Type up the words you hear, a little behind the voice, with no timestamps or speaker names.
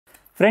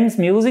Friends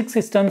music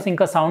systems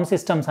ఇంకా sound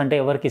systems అంటే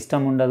ఎవరికి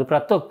ఇష్టం ఉండదు.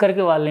 ప్రతి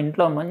ఒక్కరికి వాళ్ళ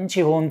ఇంట్లో మంచి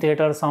home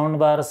theatre, sound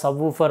bar,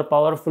 subwoofer,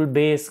 powerful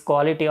base,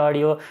 quality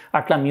audio,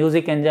 అట్లా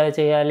మ్యూజిక్ ఎంజాయ్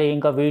చేయాలి,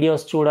 ఇంకా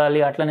వీడియోస్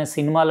చూడాలి, అట్లనే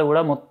సినిమాలు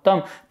కూడా మొత్తం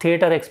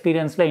థియేటర్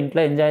ఎక్స్పీరియన్స్లో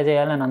ఇంట్లో ఎంజాయ్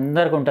చేయాలని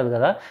అందరికీ ఉంటుంది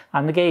కదా.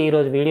 అందుకే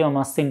ఈరోజు వీడియో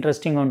మస్తు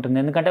ఇంట్రెస్టింగ్ ఉంటుంది.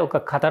 ఎందుకంటే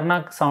ఒక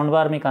ఖతర్నాక్ సౌండ్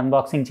బార్ మీకు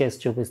అన్బాక్సింగ్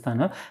చేసి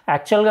చూపిస్తాను.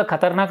 యాక్చువల్గా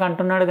ఖతర్నాక్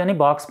అంటున్నాడు కానీ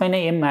బాక్స్ పైన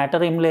ఏం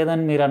మ్యాటర్ ఏం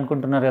లేదని మీరు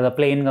అనుకుంటున్నారు కదా,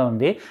 ప్లెయిన్గా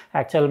ఉంది.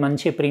 యాక్చువల్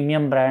మంచి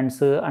ప్రీమియం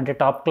బ్రాండ్స్ అంటే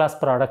టాప్ క్లాస్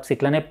ప్రోడక్ట్స్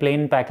ఇట్లనే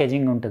ప్లెయిన్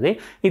ప్యాకేజింగ్ ఉంటుంది.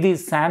 ఇది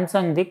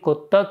శాంసంగ్ది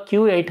కొత్త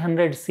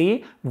Q800C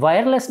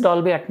wireless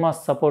Dolby Atmos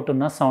support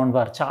ఉన్న సౌండ్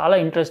బార్. చాలా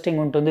ఇంట్రెస్టింగ్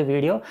ఉంటుంది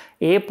వీడియో,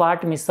 ఏ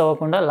పార్ట్ మిస్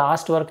అవ్వకుండా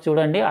లాస్ట్ వరకు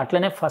చూడండి.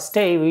 అట్లనే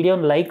ఫస్టే ఈ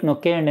వీడియోని లైక్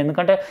నొక్కేయండి,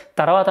 ఎందుకంటే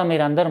తర్వాత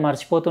మీరు అందరు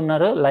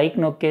మర్చిపోతున్నారు. లైక్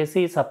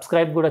నొక్కేసి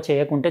సబ్స్క్రైబ్ కూడా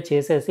చేయకుంటే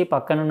చేసేసి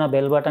పక్కనున్న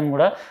బెల్ బటన్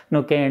కూడా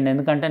నొక్కేయండి,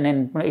 ఎందుకంటే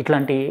నేను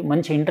ఇట్లాంటి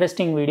మంచి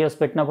ఇంట్రెస్టింగ్ వీడియోస్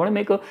పెట్టినప్పుడు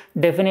మీకు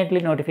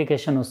డెఫినెట్లీ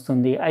నోటిఫికేషన్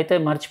వస్తుంది. అయితే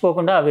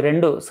మర్చిపోకుండా అవి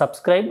రెండు,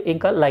 సబ్స్క్రైబ్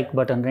ఇంకా లైక్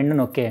బటన్ రెండు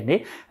నొక్కేయండి.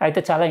 అయితే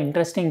చాలా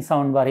ఇంట్రెస్టింగ్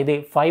సౌండ్ బార్ ఇది.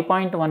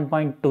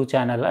 5.1.2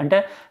 ఛానల్ అంటే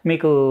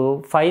మీకు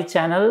 5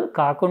 ఛానల్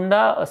కాకుండా,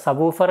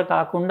 సబ్వూఫర్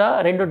కాకుండా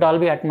 2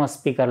 డాల్బీ అట్మాస్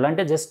స్పీకర్లు,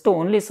 అంటే జస్ట్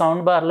ఓన్లీ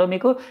సౌండ్ బార్లో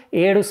మీకు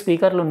 7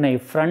 స్పీకర్లు ఉన్నాయి.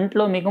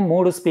 ఫ్రంట్లో మీకు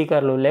 3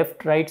 స్పీకర్లు,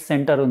 లెఫ్ట్ రైట్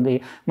సెంటర్ ఉంది.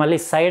 మళ్ళీ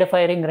సైడ్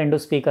ఫైరింగ్ 2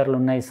 స్పీకర్లు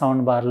ఉన్నాయి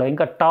సౌండ్ బార్లో.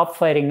 ఇంకా టాప్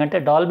ఫైరింగ్ అంటే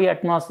డాల్బీ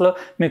అట్మాస్లో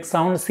మీకు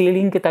సౌండ్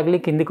సీలింగ్కి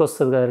తగిలి కిందికి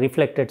వస్తుంది కదా,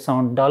 reflected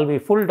sound, Dolby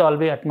full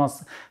Dolby Atmos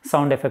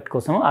sound effect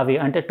కోసం అవి.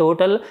 అంటే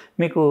టోటల్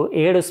మీకు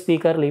 7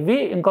 స్పీకర్లు ఇవి,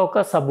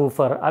 ఇంకొక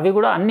సబ్వూఫర్. అవి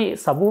కూడా అన్ని,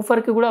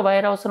 సబ్వూఫర్కి కూడా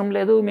వైర్ అవసరం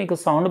లేదు, మీకు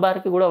సౌండ్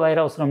బార్కి కూడా వైర్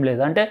అవసరం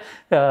లేదు. అంటే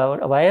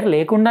వైర్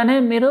లేకుండానే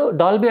మీరు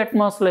డాల్బీ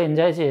అట్మాస్లో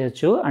ఎంజాయ్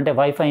చేయొచ్చు, అంటే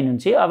వైఫై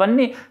నుంచి.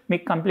 అవన్నీ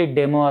మీకు కంప్లీట్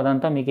డెమో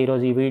అదంతా మీకు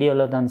ఈరోజు ఈ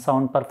వీడియోలో, దాని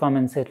సౌండ్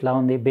పర్ఫార్మెన్స్ ఎట్లా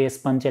ఉంది, బేస్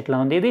పంచ్ ఎట్లా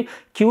ఉంది. ఇది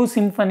Q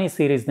సింఫనీ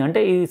సిరీస్.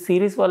 అంటే ఈ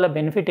సిరీస్ వల్ల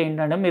బెనిఫిట్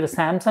ఏంటంటే మీరు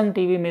శాంసంగ్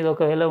టీవీ మీద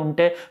ఒకవేళ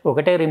ఉంటే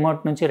ఒకటే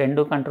రిమోట్ నుంచి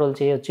 2 కంట్రోల్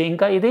చేయొచ్చు.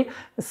 ఇంకా ఇది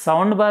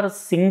సౌండ్ బార్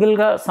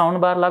సింగిల్గా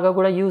సౌండ్ బార్ లాగా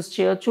కూడా యూజ్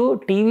చేయొచ్చు,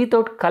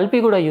 టీవీతో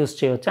కలిపి కూడా యూజ్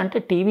చేయొచ్చు. అంటే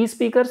టీవీ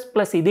స్పీకర్స్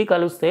ప్లస్ ఇది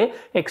కలిస్తే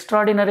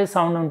ఎక్స్ట్రాడినరీ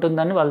సౌండ్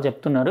ఉంటుందని వాళ్ళు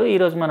చెప్తున్నారు.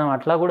 ఈరోజు మనం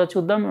అట్లా కూడా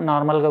చూద్దాం,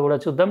 నార్మల్గా కూడా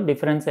చూద్దాం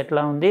డిఫరెన్స్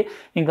ఎట్లా ఉంది.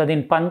 ఇంకా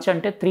దీని పంచ్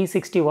అంటే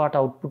 360 వాట్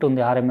అవుట్పుట్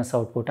ఉంది, RMS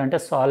అవుట్పుట్, అంటే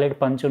సాలిడ్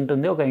పంచ్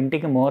ఉంటుంది. ఒక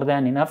ఇంటికి మోర్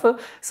దాన్ ఇనఫ్.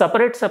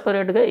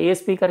 సపరేట్గా ఏ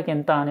స్పీకర్కి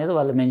ఎంత అనేది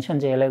వాళ్ళు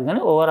మెన్షన్ చేయలేదు,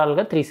 కానీ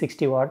ఓవరాల్గా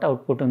 360 వాట్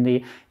అవుట్పుట్ ఉంది.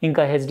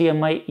 ఇంకా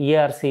HDMI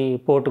ERC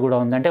పోర్ట్ కూడా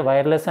ఉంది. అంటే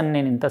వైర్లెస్ అని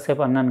నేను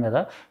ఇంతసేపు అన్నాను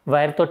కదా,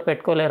 వైర్ తోటి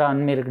పెట్టుకోలేరా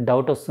అని మీరు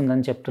డౌట్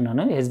వస్తుందని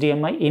చెప్తున్నాను.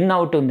 HDMI ఇన్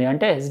అవుట్ ఉంది,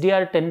 అంటే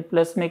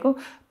HDR10+ మీకు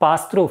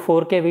pass through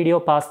 4K video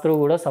pass through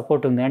కూడా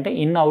సపోర్ట్ ఉంది. అంటే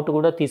ఇన్ అవుట్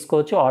కూడా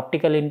తీసుకోవచ్చు.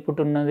 ఆప్టికల్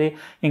ఇన్పుట్ ఉన్నది,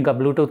 ఇంకా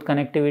బ్లూటూత్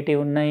కనెక్టివిటీ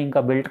ఉన్నాయి,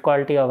 ఇంకా బిల్ట్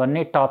క్వాలిటీ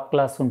అవన్నీ టాప్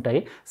క్లాస్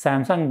ఉంటాయి.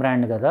 శాంసంగ్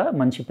బ్రాండ్ కదా,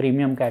 మంచి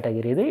ప్రీమియం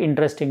కేటగిరీ. ఇది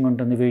ఇంట్రెస్టింగ్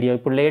ఉంటుంది వీడియో.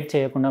 ఇప్పుడు లేట్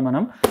చేయకుండా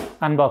మనం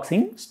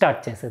అన్బాక్సింగ్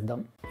స్టార్ట్ చేసేద్దాం.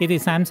 ఇది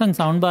శాంసంగ్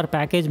సౌండ్ బార్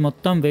ప్యాకేజ్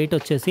మొత్తం వెయిట్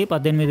వచ్చేసి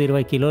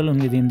 18-20 కిలోలు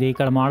ఉంది దీనిది.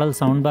 ఇక్కడ మోడల్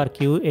సౌండ్ బార్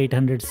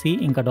Q800C,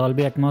 ఇంకా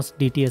డాల్బీ అట్మాస్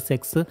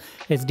DTSX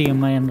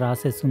HDMI అని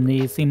రాసేస్తుంది.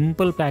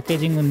 సింపుల్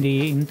ప్యాకేజింగ్ ఉంది.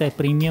 ఇంత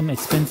ప్రీమియం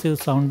ఎక్స్పెన్సివ్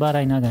సౌండ్ బార్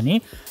అయినా కానీ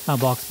ఆ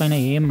బాక్స్ పైన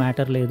ఏం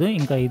మ్యాటర్ లేదు.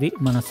 ఇంకా ఇది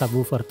మన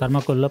సబ్వూఫర్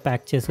థర్మాకోల్లో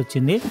ప్యాక్ చేసి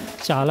వచ్చింది.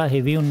 చాలా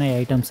హెవీ ఉన్నాయి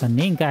ఐటమ్స్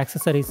అన్నీ. ఇంకా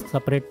యాక్సెసరీస్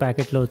సపరేట్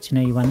ప్యాకెట్లో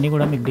వచ్చినాయి. ఇవన్నీ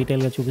కూడా మీకు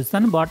డీటెయిల్గా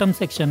చూపిస్తాను. బాటమ్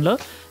సెక్షన్లో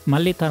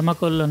మళ్ళీ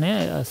థర్మాకోల్లోనే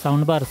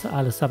సౌండ్ బార్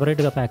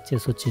సపరేట్గా ప్యాక్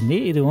చేసి వచ్చింది.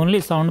 ఇది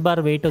ఓన్లీ సౌండ్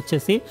బార్ వెయిట్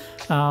వచ్చేసి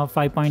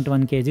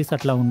 5.1 kgs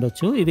అట్లా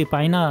ఉండొచ్చు. ఇది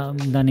పైన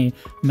దాని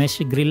మెష్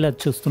గ్రిల్ అది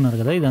చూస్తున్నారు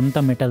కదా, ఇదంతా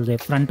మెటల్దే,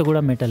 ఫ్రంట్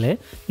కూడా మెటలే.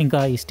 ఇంకా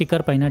ఈ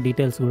స్టిక్కర్ పైన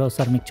డీటెయిల్స్ కూడా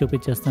ఒకసారి మీకు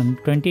చూపించేస్తాను.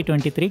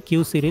 2023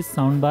 Q series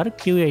sound bar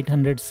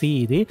Q800C.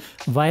 ఇది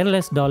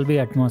వైర్లెస్ డాల్బీ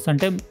అట్మాస్,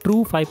 అంటే true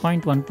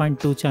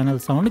 5.1.2 channel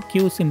sound.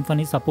 Q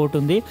symphony support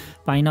ఉంది.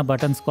 పైన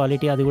బటన్స్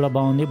క్వాలిటీ అది కూడా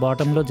బాగుంది.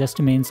 బాటంలో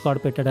జస్ట్ మెయిన్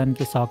స్కాడ్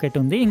పెట్టడానికి సాకెట్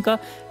ఉంది. ఇంకా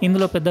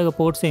ఇందులో పెద్దగా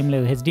పోర్ట్స్ ఏం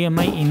లేవు.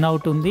 HDMI ఇన్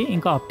అవుట్ ఉంది,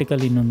 ఇంకా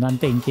ఆప్టికల్ ఇన్ ఉంది,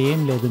 అంతే,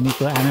 ఇంకేం లేదు.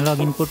 మీకు అనలాగ్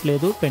ఇన్పుట్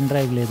లేదు, పెన్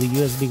డ్రైవ్ లేదు,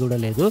 USB కూడా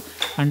లేదు.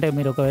 అంటే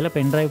మీరు ఒకవేళ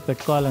పెన్ డ్రైవ్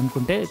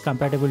పెట్టుకోవాలనుకుంటే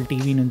కంపాటబుల్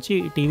టీవీ నుంచి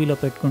టీవీలో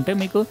పెట్టుకుంటే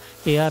మీకు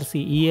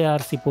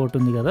EARC పోర్ట్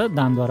ఉంది కదా,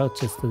 దాని ద్వారా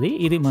వచ్చేస్తుంది.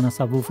 ఇది మన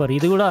సబ్వూఫర్.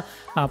 ఇది కూడా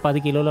 10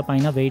 కిలోల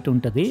పైన వెయిట్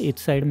ఉంటుంది.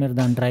 ఇటు సైడ్ మీరు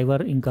దాని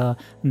డ్రైవర్, ఇంకా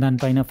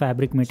దానిపైన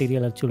ఫ్యాబ్రిక్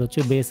మెటీరియల్ అది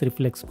చూడొచ్చు. Base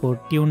reflex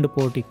port, tuned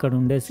port ఇక్కడ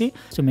ఉండేసి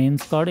మెయిన్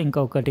స్కాడ్,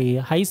 ఇంకా ఒకటి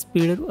హై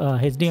స్పీడ్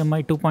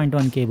HDMI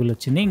 2.1 కేబుల్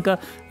వచ్చింది. ఇంకా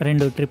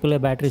 2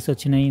 AAA బ్యాటరీస్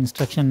వచ్చినాయి.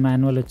 ఇన్స్ట్రక్షన్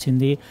మాన్యువల్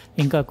వచ్చింది.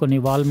 ఇంకా కొన్ని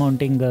వాల్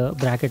మౌంటింగ్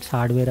బ్రాకెట్స్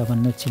హార్డ్వేర్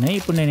అవన్నీ వచ్చినాయి.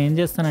 ఇప్పుడు నేను ఏం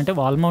చేస్తానంటే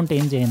వాల్ మౌంట్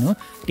ఏం చేయను,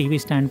 టీవీ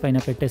స్టాండ్ పైన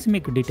పెట్టేసి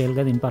మీకు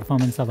డీటెయిల్గా దీని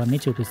పర్ఫార్మెన్స్ అవన్నీ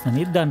చూపిస్తాను.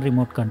 ఇది దాని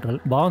రిమోట్ కంట్రోల్,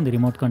 బాగుంది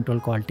రిమోట్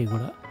కంట్రోల్ క్వాలిటీ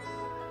కూడా.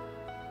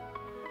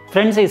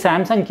 ఫ్రెండ్స్, ఈ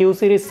Samsung Q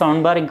series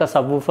sound bar ఇంకా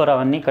సబ్వూఫర్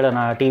అవన్నీ ఇక్కడ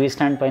నా టీవీ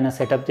స్టాండ్ పైన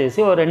సెటప్ చేసి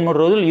 2-3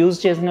 రోజులు యూజ్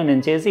చేసిన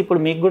నేను చేసి ఇప్పుడు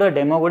మీకు కూడా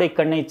డెమో కూడా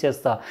ఇక్కడనే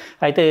ఇచ్చేస్తా.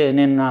 అయితే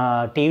నేను నా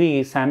టీవీ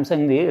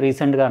శాంసంగ్ది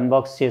రీసెంట్గా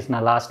అన్బాక్స్ చేసిన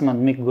లాస్ట్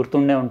మంత్, మీకు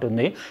గుర్తుండే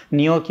ఉంటుంది.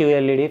 Neo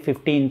QLED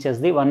 50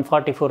 ఇంచెస్ది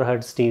 144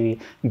 Hz TV,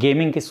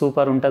 గేమింగ్కి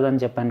super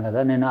ఉంటుందని చెప్పాను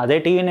కదా. నేను అదే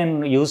టీవీ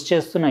నేను యూజ్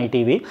చేస్తున్నా, ఈ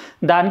టీవీ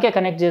దానికే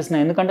కనెక్ట్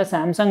చేసిన. ఎందుకంటే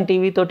శాంసంగ్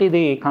టీవీ తోటి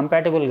ఇది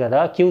కంపాటబుల్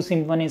కదా. Q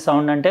సింఫనీ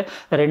సౌండ్ అంటే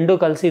 2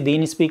 కలిసి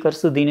దీని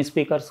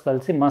స్పీకర్స్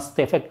కలిసి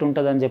మస్త్ ఎఫెక్ట్ ఎఫెక్ట్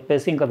ఉంటుందని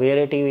చెప్పేసి ఇంకా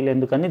వేరే టీవీలు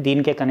ఎందుకని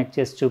దీనికే కనెక్ట్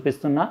చేసి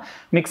చూపిస్తున్నా.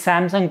 మీకు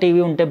సామ్సంగ్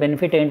టీవీ ఉంటే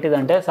బెనిఫిట్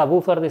ఏంటిదంటే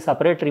సబ్‌వూఫర్ది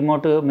సపరేట్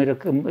రిమోట్ మీరు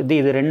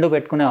ఇది రెండు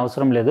పెట్టుకునే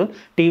అవసరం లేదు.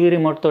 టీవీ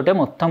రిమోట్ తోటే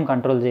మొత్తం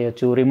కంట్రోల్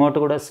చేయొచ్చు. రిమోట్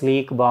కూడా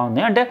స్లీక్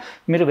బాగుంది. అంటే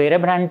మీరు వేరే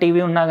బ్రాండ్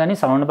టీవీ ఉన్నా కానీ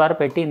సౌండ్ బార్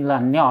పెట్టి ఇందులో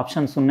అన్ని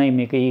ఆప్షన్స్ ఉన్నాయి.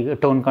 మీకు ఈ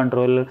టోన్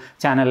కంట్రోల్,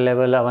 ఛానల్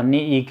లెవెల్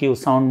అవన్నీ, ఈక్యూ,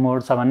 సౌండ్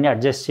మోడ్స్ అవన్నీ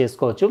అడ్జస్ట్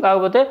చేసుకోవచ్చు.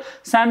 కాకపోతే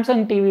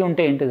సామ్సంగ్ టీవీ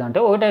ఉంటే ఏంటిదంటే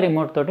ఒకటే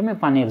రిమోట్ తోటి మీ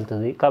పని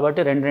వెళ్తుంది. కాబట్టి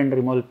రెండు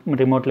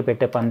రిమోట్లు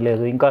పెట్టే పని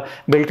లేదు. ఇంకా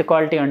బిల్ట్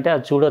క్వాలిటీ అంటే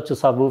అది చూడొచ్చు.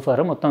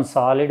 సబ్‌వూఫర్ మొత్తం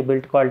సాలిడ్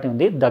బిల్ట్ క్వాలిటీ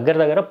ఉంది.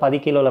 దగ్గర 10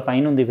 కిలోల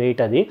పైన ఉంది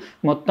వెయిట్. అది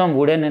మొత్తం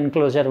వుడెన్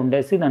ఎన్క్లోజర్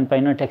ఉండేసి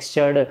దానిపైన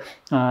టెక్స్చర్డ్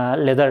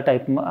లెదర్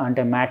టైప్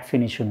అంటే మ్యాట్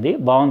ఫినిష్ ఉంది.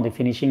 బాగుంది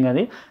ఫినిషింగ్.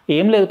 అది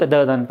ఏం లేదు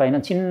పెద్దగా. దానిపైన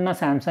చిన్న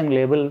సామ్సంగ్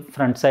లేబుల్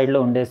ఫ్రంట్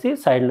సైడ్లో ఉండేసి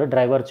సైడ్లో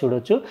డ్రైవర్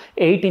చూడొచ్చు.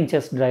 8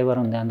 ఇంచెస్ డ్రైవర్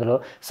ఉంది. అందులో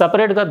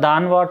సపరేట్గా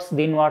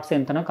దీని వాట్స్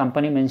ఎంతనో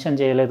కంపెనీ మెన్షన్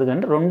చేయలేదు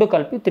కానీ రెండు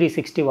కలిపి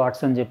 360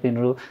 వాట్స్ అని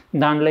చెప్పినారు.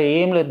 దాంట్లో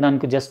ఏం లేదు,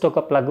 దానికి జస్ట్ ఒక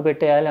ప్లగ్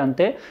పెట్టేయాలి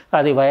అంతే.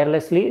 అది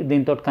వైర్లెస్లీ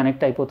దీంతో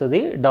కనెక్ట్ అయిపోతుంది.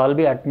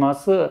 Dolby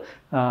Atmos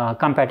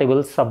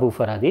compatible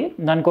subwoofer. అది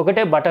దానికి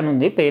ఒకటే బటన్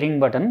ఉంది, పేరింగ్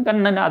బటన్. కానీ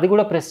నేను అది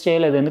కూడా ప్రెస్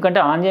చేయలేదు ఎందుకంటే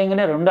ఆన్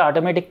చేయగానే రెండు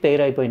ఆటోమేటిక్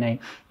పేర్ అయిపోయినాయి.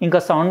 ఇంకా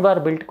సౌండ్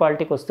బార్ బిల్ట్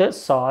క్వాలిటీకి వస్తే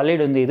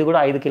సాలిడ్ ఉంది. ఇది కూడా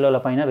 5 కిలోల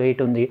పైన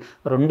వెయిట్ ఉంది.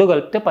 రెండు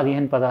కలిపితే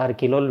 15-16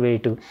 కిలోలు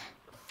వెయిట్.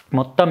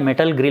 మొత్తం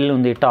మెటల్ గ్రిల్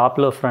ఉంది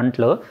టాప్లో,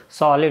 ఫ్రంట్లో.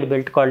 Solid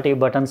built quality,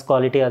 buttons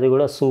quality అది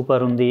కూడా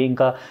సూపర్ ఉంది.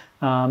 ఇంకా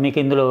మీకు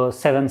ఇందులో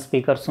 7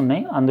 స్పీకర్స్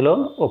ఉన్నాయి. అందులో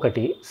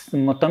ఒకటి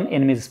మొత్తం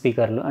 8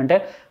 స్పీకర్లు. అంటే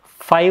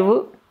 5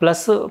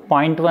 ప్లస్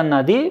 0.1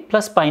 అది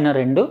ప్లస్ పైన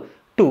 2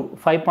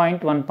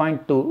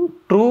 5.1.2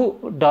 true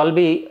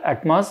Dolby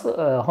Atmos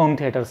home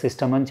theatre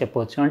system అని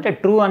చెప్పవచ్చు. అంటే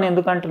ట్రూ అని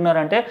ఎందుకు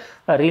అంటున్నారంటే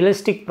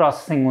రియలిస్టిక్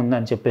ప్రాసెసింగ్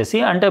ఉందని చెప్పేసి.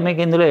 అంటే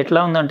మీకు ఇందులో ఎట్లా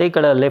ఉందంటే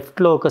ఇక్కడ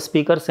లెఫ్ట్లో ఒక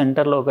స్పీకర్,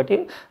 సెంటర్లో ఒకటి,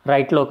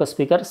 రైట్లో ఒక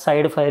స్పీకర్,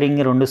 సైడ్ ఫైరింగ్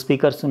 2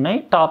 స్పీకర్స్ ఉన్నాయి.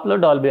 టాప్లో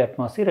డాల్బీ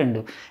అట్మాస్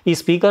 2. ఈ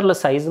స్పీకర్ల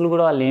సైజులు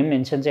కూడా వాళ్ళు ఏం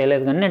మెన్షన్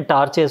చేయలేదు కానీ నేను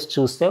టార్చ్ చేసి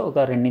చూస్తే ఒక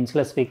 2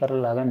 ఇంచుల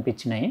స్పీకర్లు లాగా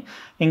అనిపించినాయి.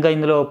 ఇంకా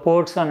ఇందులో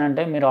పోర్ట్స్ అని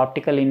అంటే మీరు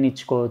ఆప్టికల్ ఇన్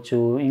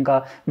ఇచ్చుకోవచ్చు. ఇంకా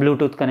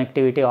బ్లూటూత్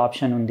కనెక్టివిటీ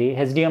ఆప్షన్ ఉంది.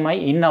 HDMI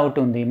ఇన్ అవుట్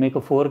ఉంది. మీకు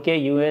 4K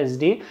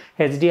USD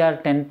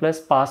HDR10+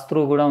 pass through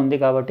కూడా ఉంది.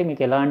 కాబట్టి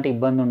మీకు ఎలాంటి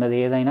ఇబ్బంది ఉండదు,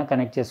 ఏదైనా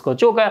కనెక్ట్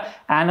చేసుకోవచ్చు. ఒక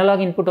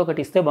అనలాగ్ ఇన్పుట్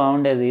ఒకటి ఇస్తే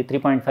బాగుండేది,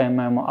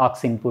 3.5mm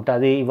ఆక్స్ ఇన్పుట్.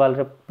 అది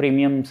ఇవాళ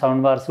ప్రీమియం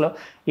సౌండ్ బార్స్లో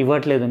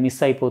ఇవ్వట్లేదు, మిస్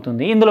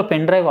అయిపోతుంది. ఇందులో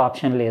పెన్ డ్రైవ్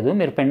ఆప్షన్ లేదు.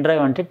 మీరు పెన్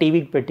డ్రైవ్ అంటే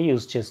టీవీకి పెట్టి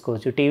యూజ్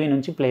చేసుకోవచ్చు, టీవీ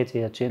నుంచి ప్లే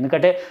చేయొచ్చు.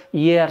 ఎందుకంటే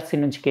EARC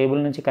నుంచి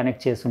కేబుల్ నుంచి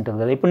కనెక్ట్ చేసి ఉంటుంది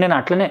కదా. ఇప్పుడు నేను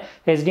అట్లనే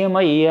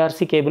HDMI EARC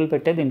కేబుల్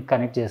పెట్టే దీనికి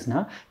కనెక్ట్ చేసిన.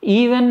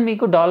 ఈవెన్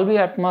మీకు డాల్బీ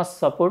అట్మాస్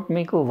సపోర్ట్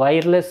మీకు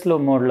వైర్లెస్లో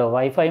మోడ్లో,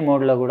 వైఫై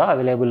మోడ్లో కూడా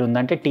అవైలబుల్ ఉంది.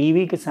 అంటే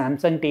టీవీకి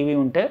సామ్సంగ్ టీవీ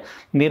ఉంటే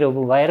మీరు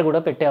వైర్ కూడా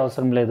పెట్టే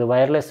అవసరం లేదు,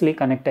 వైర్లెస్లీ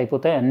కనెక్ట్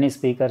అయిపోతాయి అన్ని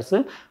స్పీకర్స్.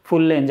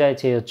 ఫుల్ ఎంజాయ్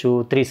చేయొచ్చు.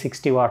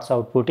 360 వాట్స్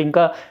అవుట్పుట్.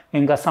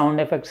 ఇంకా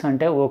సౌండ్ ఎఫెక్ట్స్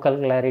అంటే వోకల్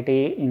క్లారిటీ,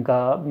 ఇంకా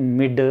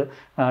మిడ్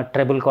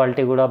ట్రెబుల్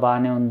క్వాలిటీ కూడా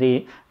బాగానే ఉంది.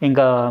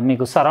 ఇంకా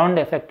మీకు సరౌండ్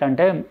ఎఫెక్ట్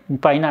అంటే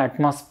పైన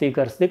అట్మాస్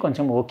స్పీకర్స్ది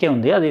కొంచెం ఓకే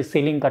ఉంది. అది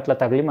సీలింగ్ అట్లా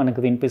తగిలి మనకు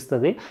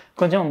వినిపిస్తుంది,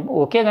 కొంచెం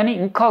ఓకే. కానీ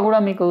ఇంకా కూడా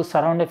మీకు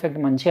సరౌండ్ ఎఫెక్ట్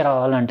మంచిగా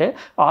రావాలంటే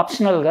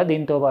ఆప్షనల్గా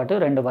దీంతో పాటు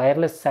 2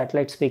 వైర్లెస్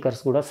శాటిలైట్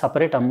స్పీకర్స్ కూడా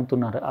సపరేట్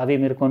అమ్ముతున్నారు. అవి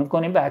మీరు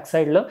కొనుక్కొని బ్యాక్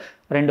సైడ్లో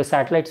 2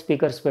 శాటిలైట్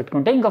స్పీకర్స్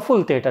పెట్టుకుంటే ఇంకా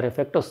ఫుల్ థియేటర్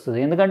ఎఫెక్ట్ వస్తుంది.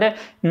 ఎందుకంటే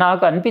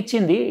నాకు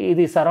అనిపించింది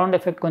ఇది సరౌండ్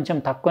ఎఫెక్ట్ కొంచెం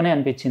తక్కువనే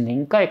అనిపించింది.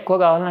 ఇంకా ఎక్కువ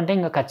కావాలంటే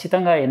ఇంకా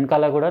ఖచ్చితంగా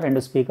వెనకాల కూడా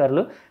 2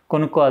 స్పీకర్లు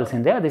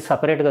కొనుక్కోవాల్సిందే. అది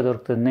సపరేట్గా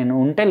దొరుకుతుంది. నేను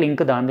ఉంటే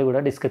లింక్ దాన్ని కూడా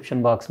డిస్క్రిప్షన్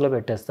బాక్స్లో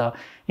పెట్టేస్తా.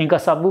 ఇంకా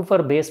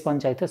సబ్‌వూఫర్ బేస్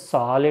పంచ్ అయితే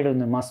సాలిడ్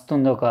ఉంది, మస్తు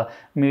ఉంది. ఒక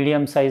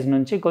మీడియం సైజ్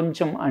నుంచి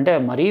కొంచెం అంటే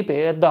మరీ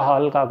పెద్ద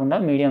హాల్ కాకుండా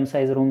మీడియం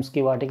సైజ్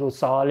రూమ్స్కి వాటికి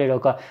సాలిడ్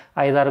ఒక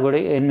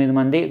 5-8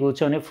 మంది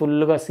కూర్చొని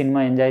ఫుల్గా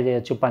సినిమా ఎంజాయ్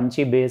చేయొచ్చు.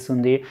 పంచి బేస్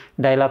ఉంది,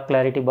 డైలాగ్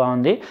క్లారిటీ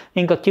బాగుంది.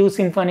 ఇంకా క్యూ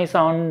సింఫనీ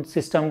సౌండ్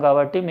సిస్టమ్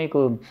కాబట్టి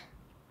మీకు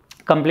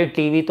కంప్లీట్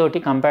టీవీ తోటి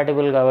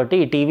కంపాటబుల్ కాబట్టి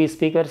ఈ టీవీ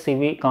స్పీకర్స్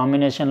ఇవి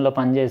కాంబినేషన్లో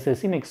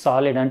పనిచేసేసి మీకు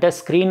సాలిడ్ అంటే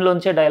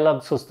స్క్రీన్లోంచే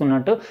డైలాగ్స్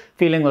వస్తున్నట్టు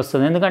ఫీలింగ్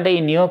వస్తుంది. ఎందుకంటే ఈ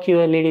నియో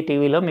QLED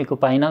టీవీలో మీకు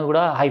పైన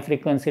కూడా హై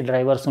ఫ్రీక్వెన్సీ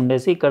డ్రైవర్స్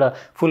ఉండేసి ఇక్కడ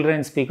ఫుల్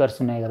రేంజ్ స్పీకర్స్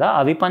ఉన్నాయి కదా,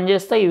 అవి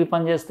పనిచేస్తాయి ఇవి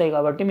పనిచేస్తాయి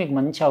కాబట్టి మీకు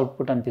మంచి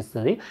అవుట్పుట్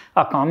అనిపిస్తుంది.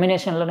 ఆ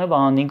కాంబినేషన్లోనే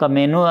బాగుంది. ఇంకా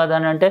మెనూ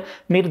అదనంటే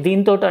మీరు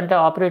దీంతో అంటే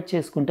ఆపరేట్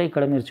చేసుకుంటే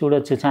ఇక్కడ మీరు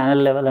చూడొచ్చు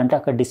ఛానల్ లెవెల్ అంటే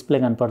అక్కడ డిస్ప్లే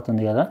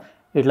కనపడుతుంది కదా.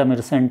 ఇట్లా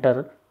మీరు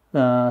centre,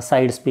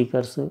 side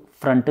speakers,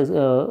 front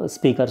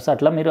speakers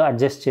అట్లా మీరు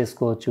అడ్జస్ట్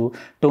చేసుకోవచ్చు.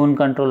 టోన్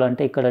కంట్రోల్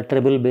అంటే ఇక్కడ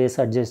ట్రిబుల్ బేస్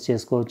అడ్జస్ట్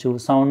చేసుకోవచ్చు.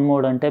 సౌండ్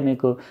మోడ్ అంటే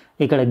మీకు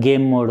ఇక్కడ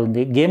గేమ్ మోడ్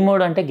ఉంది. గేమ్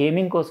మోడ్ అంటే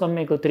గేమింగ్ కోసం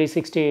మీకు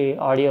 360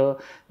 ఆడియో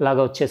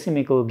లాగా వచ్చేసి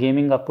మీకు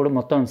గేమింగ్ అప్పుడు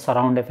మొత్తం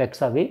సరౌండ్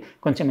ఎఫెక్ట్స్ అవి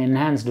కొంచెం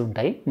ఎన్హాన్స్డ్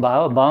ఉంటాయి.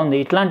 బాగుంది.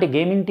 ఇట్లాంటి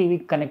గేమింగ్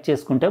టీవీకి కనెక్ట్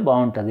చేసుకుంటే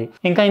బాగుంటుంది.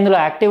 ఇంకా ఇందులో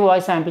యాక్టివ్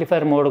వాయిస్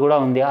యాంప్లిఫైర్ మోడ్ కూడా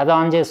ఉంది. అది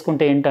ఆన్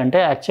చేసుకుంటే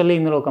ఏంటంటే యాక్చువల్లీ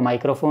ఇందులో ఒక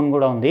మైక్రోఫోన్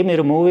కూడా ఉంది.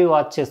 మీరు మూవీ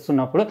వాచ్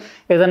చేస్తున్నప్పుడు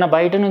ఏదైనా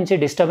బయట నుంచి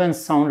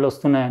డిస్టర్బెన్స్ సౌండ్ సౌండ్లు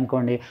వస్తున్నాయి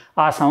అనుకోండి,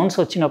 ఆ సౌండ్స్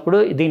వచ్చినప్పుడు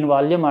దీని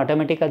వాల్యూమ్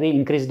ఆటోమేటిక్ అది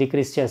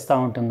డిక్రీజ్ చేస్తూ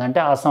ఉంటుంది, అంటే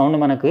ఆ సౌండ్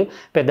మనకు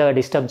పెద్దగా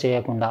డిస్టర్బ్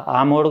చేయకుండా.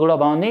 ఆ మోడ్ కూడా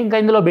బాగుంది. ఇంకా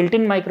ఇందులో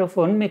బిల్టిన్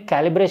మైక్రోఫోన్ మీకు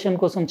క్యాలిబ్రేషన్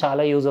కోసం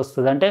చాలా యూజ్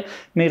వస్తుంది. అంటే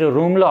మీరు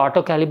రూమ్లో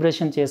ఆటో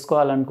క్యాలిబ్రేషన్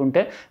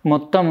చేసుకోవాలనుకుంటే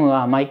మొత్తం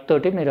ఆ మైక్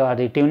తోటి మీరు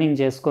అది ట్యూనింగ్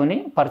చేసుకొని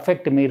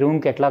పర్ఫెక్ట్ మీ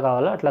రూమ్కి ఎట్లా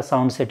కావాలో అట్లా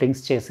సౌండ్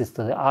సెట్టింగ్స్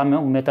చేసిస్తుంది. ఆ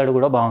మెథడ్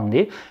కూడా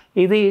బాగుంది.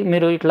 ఇది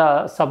మీరు ఇట్లా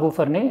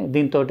సబ్వూఫర్ని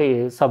దీంతో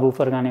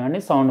సబ్వూఫర్ కానివ్వండి,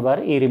 సౌండ్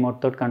బార్ ఈ రిమోట్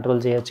తోటి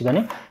కంట్రోల్ చేయొచ్చు.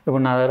 కానీ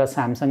ఇప్పుడు నా దగ్గర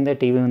సామ్సంగ్దే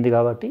టీవీ ఉంది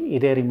కాబట్టి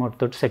ఇదే రిమోట్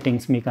తోటి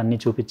సెట్టింగ్స్ మీకు అన్నీ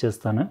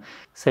చూపించేస్తాను.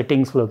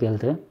 సెట్టింగ్స్లోకి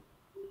వెళ్తే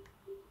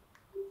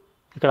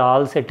ఇక్కడ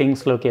ఆల్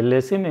సెట్టింగ్స్లోకి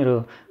వెళ్ళేసి మీరు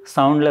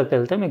సౌండ్లోకి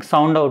వెళ్తే మీకు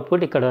సౌండ్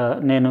అవుట్పుట్ ఇక్కడ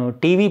నేను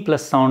టీవీ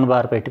ప్లస్ సౌండ్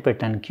బార్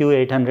పెట్టాను.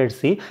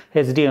 Q800C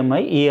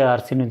HDMI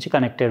EARC నుంచి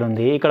కనెక్టెడ్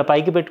ఉంది. ఇక్కడ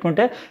పైకి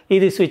పెట్టుకుంటే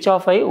ఇది స్విచ్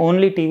ఆఫ్ అయ్యి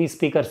ఓన్లీ టీవీ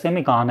స్పీకర్సే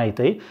మీకు ఆన్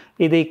అవుతాయి.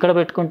 ఇది ఇక్కడ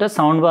పెట్టుకుంటే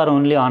సౌండ్ బార్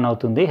ఓన్లీ ఆన్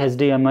అవుతుంది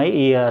HDMI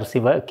EARC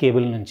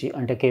కేబుల్ నుంచి,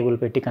 అంటే కేబుల్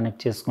పెట్టి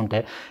కనెక్ట్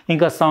చేసుకుంటే.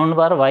 ఇంకా సౌండ్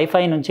బార్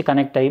వైఫై నుంచి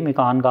కనెక్ట్ అయ్యి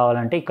మీకు ఆన్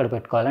కావాలంటే ఇక్కడ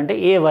పెట్టుకోవాలి, అంటే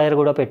ఏ వైర్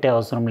కూడా పెట్టే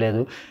అవసరం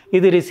లేదు.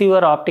 ఇది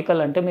రిసీవర్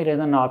ఆప్టికల్, అంటే మీరు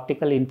ఏదైనా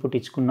ఆప్టికల్ ఇన్పుట్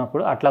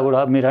ఇచ్చుకున్నప్పుడు అట్లా కూడా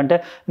మీరు అంటే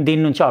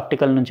దీని నుంచి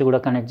ఆప్టికల్ నుంచి కూడా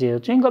కనెక్ట్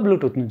చేయొచ్చు, ఇంకా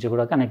బ్లూటూత్ నుంచి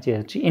కూడా కనెక్ట్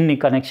చేయొచ్చు. ఇన్ని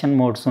కనెక్షన్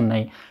మోడ్స్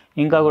ఉన్నాయి.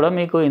 ఇంకా కూడా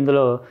మీకు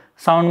ఇందులో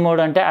సౌండ్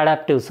మోడ్ అంటే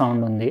అడాప్టివ్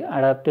సౌండ్ ఉంది,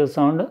 adaptive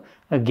sound,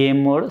 game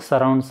mode,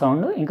 surround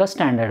sound, ఇంకా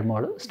స్టాండర్డ్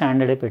మోడ్.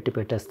 స్టాండర్డే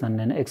పెట్టేస్తాను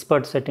నేను.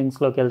 ఎక్స్పర్ట్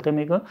సెట్టింగ్స్లోకి వెళ్తే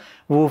మీకు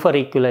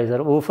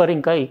వూఫర్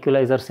ఇంకా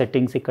ఈక్వలైజర్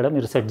సెట్టింగ్స్ ఇక్కడ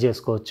మీరు సెట్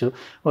చేసుకోవచ్చు.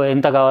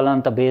 ఎంత కావాలో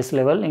అంత బేస్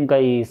లెవెల్. ఇంకా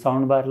ఈ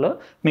సౌండ్ బార్లో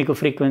మీకు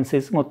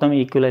ఫ్రీక్వెన్సీస్ మొత్తం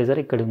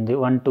ఈక్వలైజర్ ఇక్కడ ఉంది.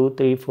 1 2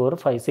 3 4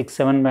 5 6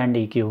 7 బ్యాండ్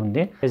EQ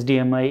ఉంది.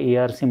 HDMI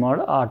ERC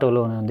మోడ్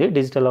ఆటోలోనే ఉంది.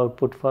 Digital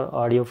output for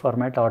audio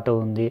format auto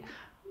ఉంది.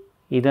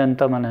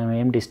 ఇదంతా మనం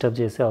ఏం డిస్టర్బ్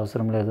చేసే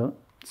అవసరం లేదు.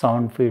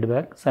 Sound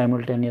feedback,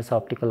 simultaneous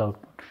optical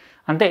output,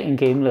 అంతే,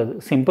 ఇంకేం లేదు.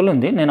 సింపుల్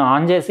ఉంది. నేను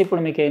ఆన్ చేసి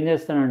ఇప్పుడు మీకు ఏం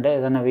చేస్తానంటే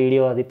ఏదైనా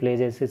వీడియో అది ప్లే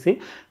చేసేసి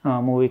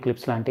మూవీ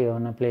క్లిప్స్ లాంటివి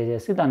ఏమైనా ప్లే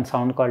చేసి దాని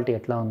సౌండ్ క్వాలిటీ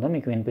ఎట్లా ఉందో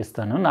మీకు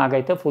వినిపిస్తాను.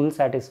 నాకైతే ఫుల్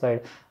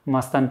సాటిస్ఫైడ్,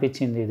 మస్త్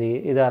అనిపించింది.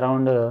 ఇది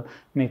అరౌండ్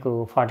మీకు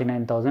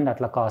 49,000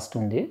 అట్లా కాస్ట్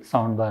ఉంది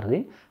సౌండ్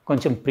బార్ది.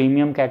 కొంచెం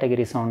ప్రీమియం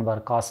కేటగిరీ సౌండ్ బార్,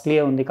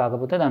 కాస్ట్లీయే ఉంది,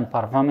 కాకపోతే దాని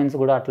పర్ఫార్మెన్స్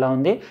కూడా అట్లా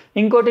ఉంది.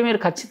 ఇంకోటి మీరు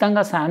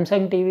ఖచ్చితంగా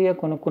సామ్సంగ్ టీవీ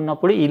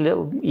కొనుక్కున్నప్పుడు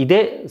ఇదే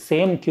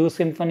సేమ్ క్యూ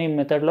సింఫనీ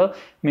మెథడ్లో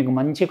మీకు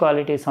మంచి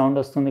క్వాలిటీ సౌండ్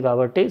వస్తుంది.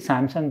 కాబట్టి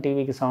సామ్సంగ్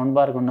టీవీకి సౌండ్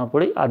బార్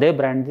ఉన్నప్పుడు అదే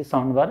బ్రాండ్ది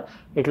సౌండ్ బార్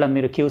ఇట్లా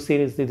మీరు క్యూ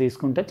సిరీస్ది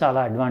తీసుకుంటే చాలా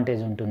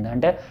అడ్వాంటేజ్ ఉంటుంది.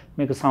 అంటే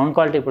మీకు సౌండ్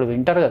క్వాలిటీ ఇప్పుడు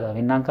వింటారు కదా,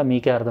 విన్నాక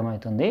మీకే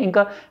అర్థమవుతుంది.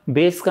 ఇంకా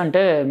బేస్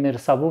కంటే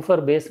మీరు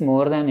subwoofer base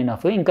more than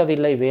enough. ఇంకా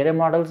వీళ్ళ వేరే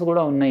మోడల్స్ కూడా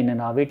ఉన్నాయి,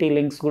 నేను అవిటి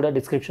లింక్స్ కూడా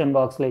డిస్క్రిప్షన్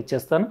బాక్స్లో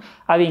ఇచ్చేస్తాను.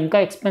 అవి ఇంకా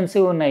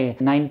ఎక్స్పెన్సివ్ ఉన్నాయి,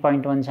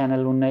 9.1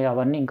 ఛానల్ ఉన్నాయి,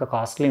 అవన్నీ ఇంకా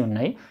కాస్ట్లీ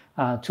ఉన్నాయి.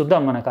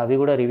 చూద్దాం, మనకు అవి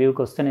కూడా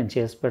రివ్యూకి వస్తే నేను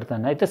చేసి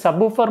పెడతాను. అయితే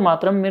సబ్వూఫర్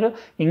మాత్రం మీరు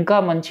ఇంకా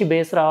మంచి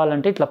బేస్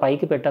రావాలంటే ఇట్లా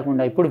పైకి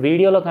పెట్టకుండా, ఇప్పుడు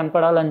వీడియోలో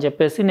కనపడాలని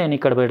చెప్పేసి నేను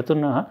ఇక్కడ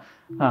పెడుతున్నా,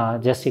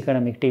 జస్ట్ ఇక్కడ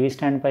మీకు టీవీ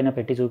స్టాండ్ పైన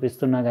పెట్టి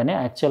చూపిస్తున్నా. కానీ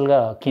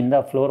యాక్చువల్గా కింద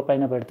ఫ్లోర్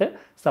పైన పెడితే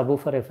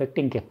సబ్వూఫర్ ఎఫెక్ట్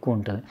ఇంకెక్కువ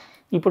ఉంటుంది.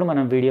 ఇప్పుడు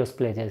మనం వీడియోస్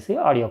ప్లే చేసి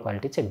ఆడియో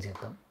క్వాలిటీ చెక్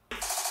చేద్దాం.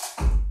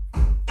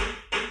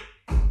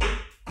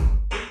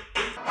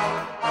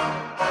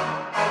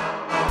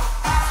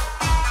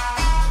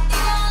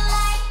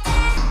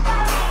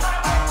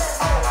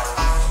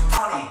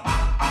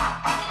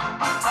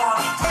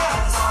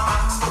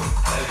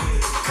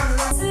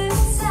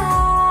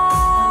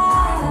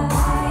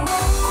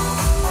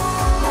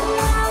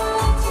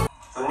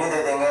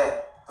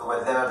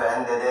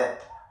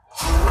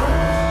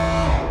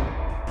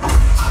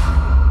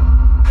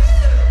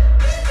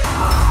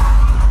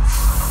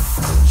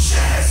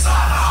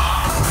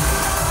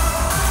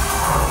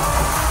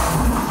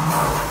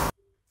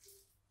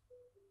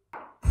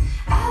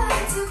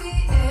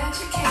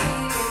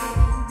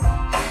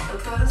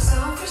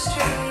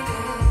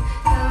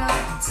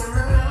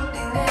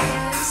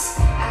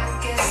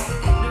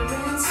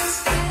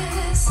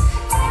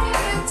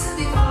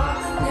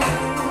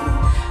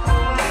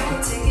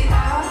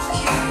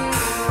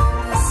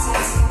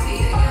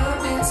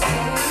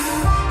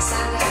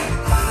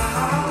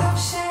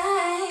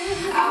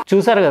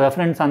 చూసారు కదా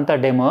ఫ్రెండ్స్, అంతా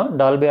డెమో.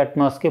 డాల్బీ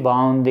అట్మాస్కి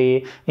బాగుంది.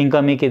 ఇంకా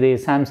మీకు ఇది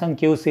Samsung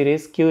queue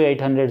series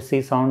Q800C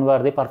sound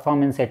బార్ది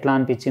performance ఎట్లా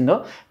అనిపించిందో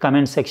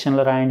కమెంట్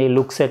సెక్షన్లో రాయండి.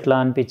 లుక్స్ ఎట్లా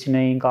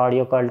అనిపించినాయి, ఇంకా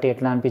ఆడియో క్వాలిటీ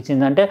ఎట్లా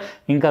అనిపించింది. అంటే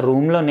ఇంకా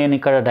రూమ్లో నేను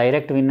ఇక్కడ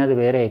డైరెక్ట్ విన్నది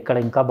వేరే, ఇక్కడ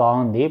ఇంకా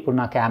బాగుంది. ఇప్పుడు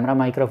నా కెమెరా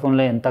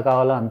మైక్రోఫోన్లో ఎంత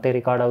కావాలో అంతే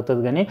రికార్డ్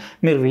అవుతుంది, కానీ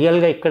మీరు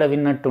రియల్గా ఇక్కడ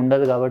విన్నట్టు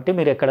ఉండదు. కాబట్టి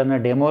మీరు ఎక్కడన్నా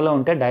డెమోలో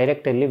ఉంటే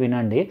డైరెక్ట్ వెళ్ళి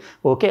వినండి.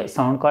 ఓకే,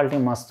 సౌండ్ క్వాలిటీ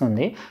మస్తు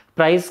ఉంది.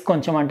 ప్రైస్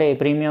కొంచెం అంటే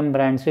ప్రీమియం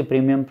బ్రాండ్స్,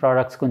 ప్రీమియం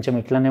ప్రోడక్ట్స్ కొంచెం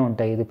ఇట్లనే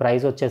ఉంటాయి. ఇది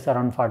ప్రైస్ వచ్చేసి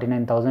అరౌండ్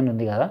 49,000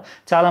 ఉంది కదా,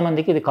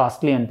 చాలామందికి ఇది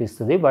కాస్ట్లీ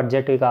అనిపిస్తుంది,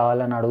 బడ్జెట్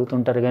కావాలని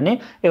అడుగుతుంటారు. కానీ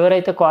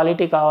ఎవరైతే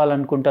క్వాలిటీ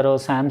కావాలనుకుంటారో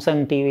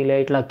సామ్సంగ్ టీవీలో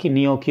ఇట్లా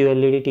నియో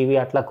QLED టీవీ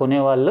అట్లా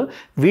కొనేవాళ్ళు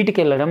వీటికి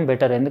వెళ్ళడం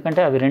బెటర్.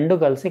 ఎందుకంటే అవి రెండు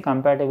కలిసి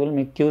కంపాటబుల్.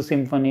 మీకు క్యూ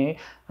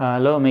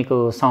సింఫనీలో మీకు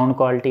సౌండ్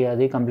క్వాలిటీ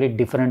అది కంప్లీట్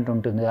డిఫరెంట్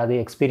ఉంటుంది, అది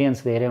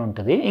ఎక్స్పీరియన్స్ వేరే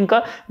ఉంటుంది. ఇంకా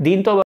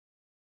దీంతో